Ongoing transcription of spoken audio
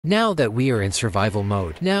Now that we are in survival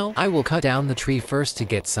mode, now I will cut down the tree first to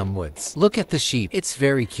get some woods. Look at the sheep, it's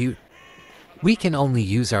very cute. We can only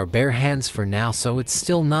use our bare hands for now, so it's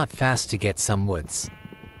still not fast to get some woods.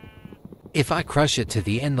 If I crush it to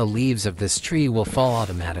the end, the leaves of this tree will fall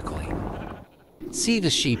automatically. See the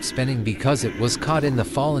sheep spinning because it was caught in the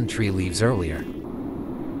fallen tree leaves earlier.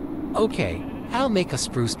 Okay, I'll make a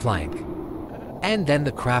spruce plank. And then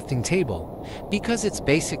the crafting table, because it's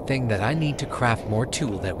basic thing that I need to craft more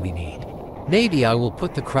tool that we need. Maybe I will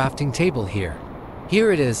put the crafting table here.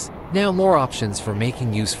 Here it is. Now more options for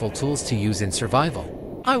making useful tools to use in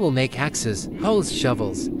survival. I will make axes, hoes,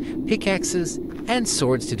 shovels, pickaxes, and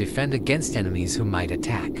swords to defend against enemies who might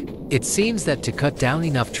attack. It seems that to cut down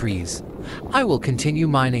enough trees, I will continue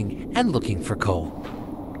mining and looking for coal.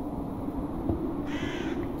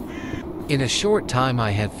 In a short time I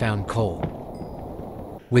had found coal.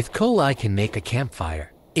 With coal I can make a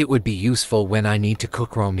campfire. It would be useful when I need to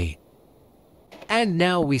cook raw meat. And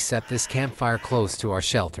now we set this campfire close to our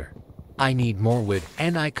shelter. I need more wood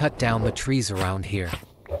and I cut down the trees around here.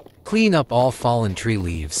 Clean up all fallen tree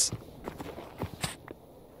leaves.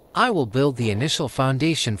 I will build the initial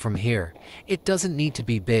foundation from here. It doesn't need to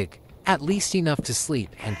be big, at least enough to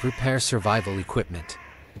sleep and prepare survival equipment.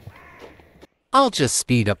 I'll just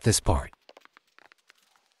speed up this part.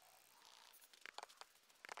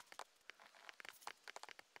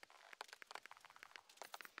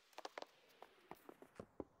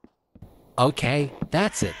 Okay,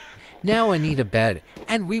 that's it. Now I need a bed,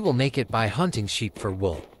 and we will make it by hunting sheep for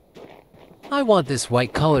wool. I want this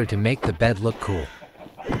white color to make the bed look cool.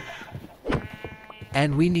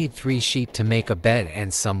 And we need 3 sheep to make a bed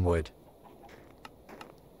and some wood.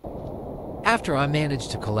 After I manage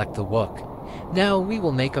to collect the wood, now we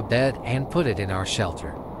will make a bed and put it in our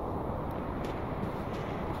shelter.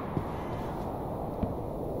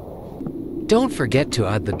 Don't forget to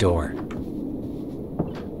add the door.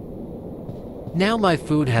 Now my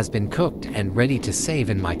food has been cooked and ready to save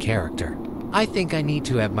in my character. I think I need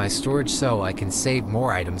to have my storage so I can save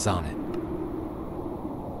more items on it.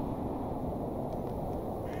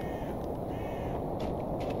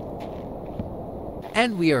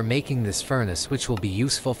 And we are making this furnace, which will be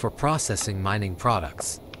useful for processing mining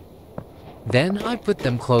products. Then I put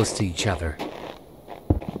them close to each other.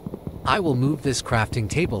 I will move this crafting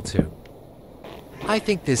table too. I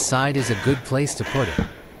think this side is a good place to put it.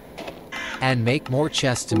 And make more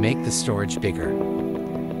chests to make the storage bigger.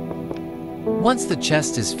 Once the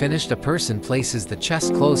chest is finished, a person places the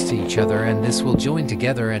chest close to each other and this will join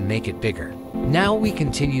together and make it bigger. Now we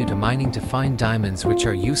continue to mining to find diamonds, which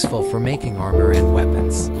are useful for making armor and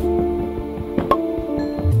weapons.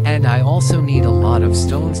 And I also need a lot of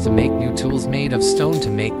stones to make new tools made of stone to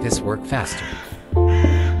make this work faster.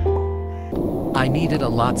 I needed a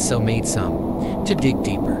lot, so made some to dig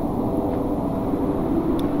deeper.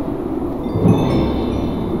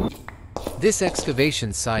 This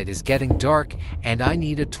excavation site is getting dark and I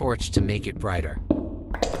need a torch to make it brighter.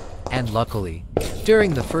 And luckily,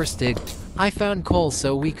 during the first dig, I found coal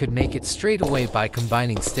so we could make it straight away by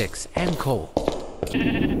combining sticks and coal.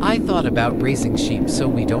 I thought about raising sheep so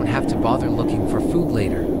we don't have to bother looking for food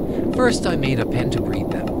later. First I made a pen to breed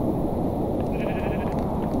them.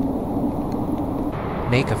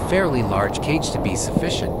 Make a fairly large cage to be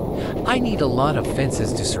sufficient. I need a lot of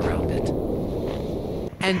fences to surround it.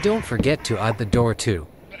 And don't forget to add the door too.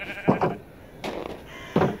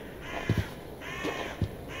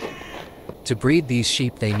 To breed these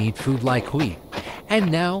sheep they need food like wheat.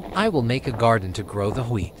 And now I will make a garden to grow the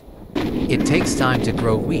wheat. It takes time to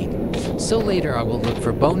grow wheat, so later I will look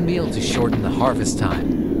for bone meal to shorten the harvest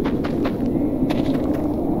time.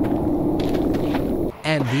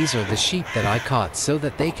 And these are the sheep that I caught so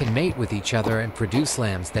that they can mate with each other and produce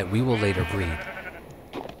lambs that we will later breed.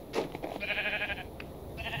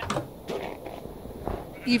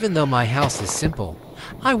 Even though my house is simple,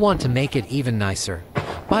 I want to make it even nicer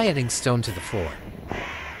by adding stone to the floor.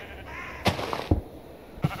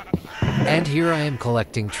 And here I am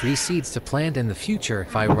collecting tree seeds to plant in the future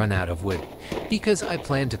if I run out of wood, because I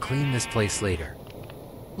plan to clean this place later.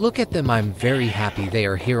 Look at them, I'm very happy they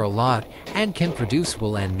are here a lot and can produce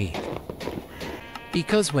wool and meat.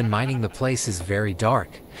 Because when mining the place is very dark,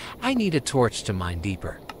 I need a torch to mine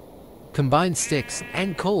deeper. Combine sticks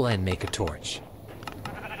and coal and make a torch.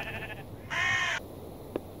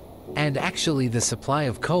 And actually the supply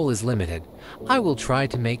of coal is limited. I will try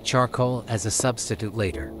to make charcoal as a substitute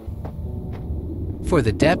later. For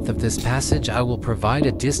the depth of this passage I will provide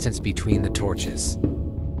a distance between the torches.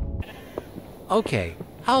 Okay,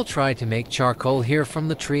 I'll try to make charcoal here from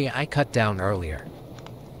the tree I cut down earlier.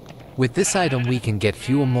 With this item we can get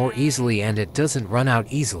fuel more easily and it doesn't run out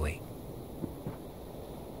easily.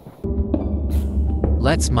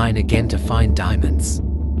 Let's mine again to find diamonds.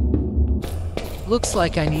 Looks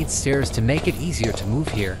like I need stairs to make it easier to move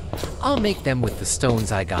here. I'll make them with the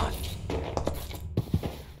stones I got.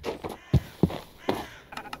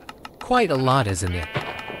 Quite a lot, isn't it?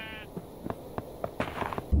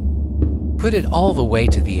 Put it all the way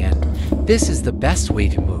to the end. This is the best way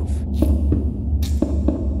to move.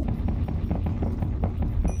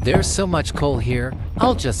 There's so much coal here,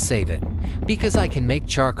 I'll just save it, because I can make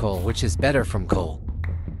charcoal, which is better from coal.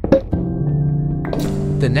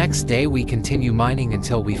 The next day we continue mining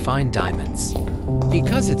until we find diamonds.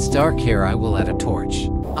 Because it's dark here, I will add a torch.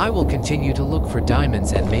 I will continue to look for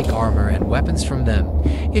diamonds and make armor and weapons from them.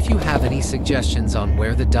 If you have any suggestions on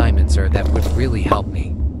where the diamonds are, that would really help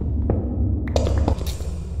me.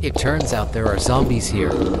 It turns out there are zombies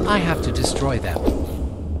here. I have to destroy them.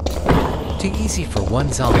 Too easy for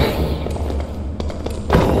one zombie.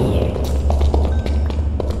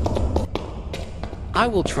 I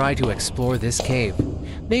will try to explore this cave.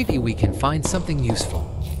 Maybe we can find something useful.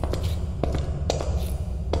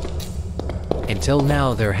 Until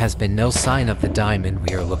now, there has been no sign of the diamond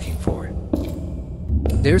we are looking for.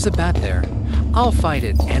 There's a bat there. I'll fight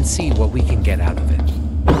it and see what we can get out of it.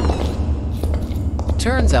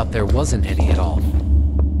 Turns out there wasn't any at all.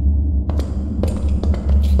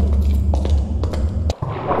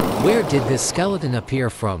 Where did this skeleton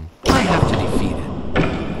appear from? I have to defeat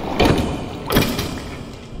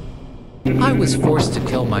it. I was forced to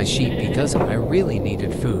kill my sheep because I really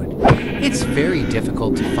needed food. It's very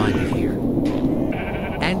difficult to find it here.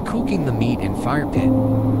 And cooking the meat in fire pit.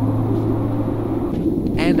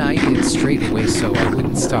 And I ate it straight away so I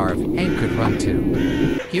wouldn't starve and could run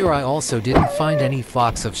too. Here I also didn't find any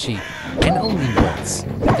flocks of sheep, and only wolves.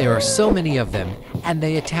 There are so many of them, and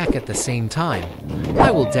they attack at the same time.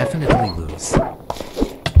 I will definitely lose.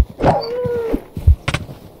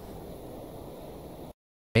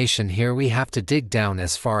 Here we have to dig down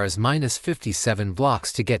as far as -57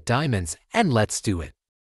 blocks to get diamonds, and let's do it.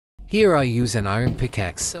 Here I use an iron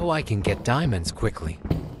pickaxe so I can get diamonds quickly.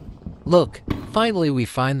 Look, finally we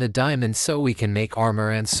find the diamonds so we can make armor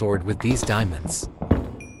and sword with these diamonds.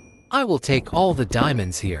 I will take all the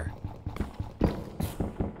diamonds here.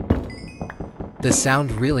 The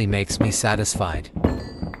sound really makes me satisfied.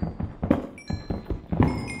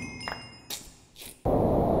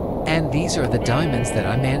 And these are the diamonds that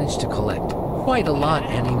I managed to collect. Quite a lot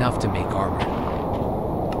and enough to make armor.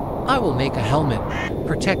 I will make a helmet,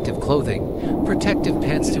 protective clothing, protective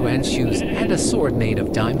pants and shoes, and a sword made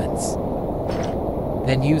of diamonds.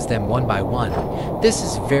 Then use them one by one. This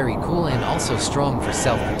is very cool and also strong for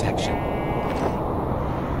self-protection.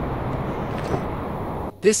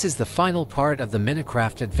 This is the final part of the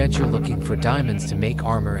Minecraft adventure, looking for diamonds to make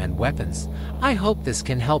armor and weapons. I hope this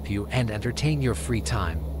can help you and entertain your free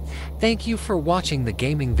time. Thank you for watching the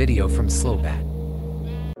gaming video from Slowbat.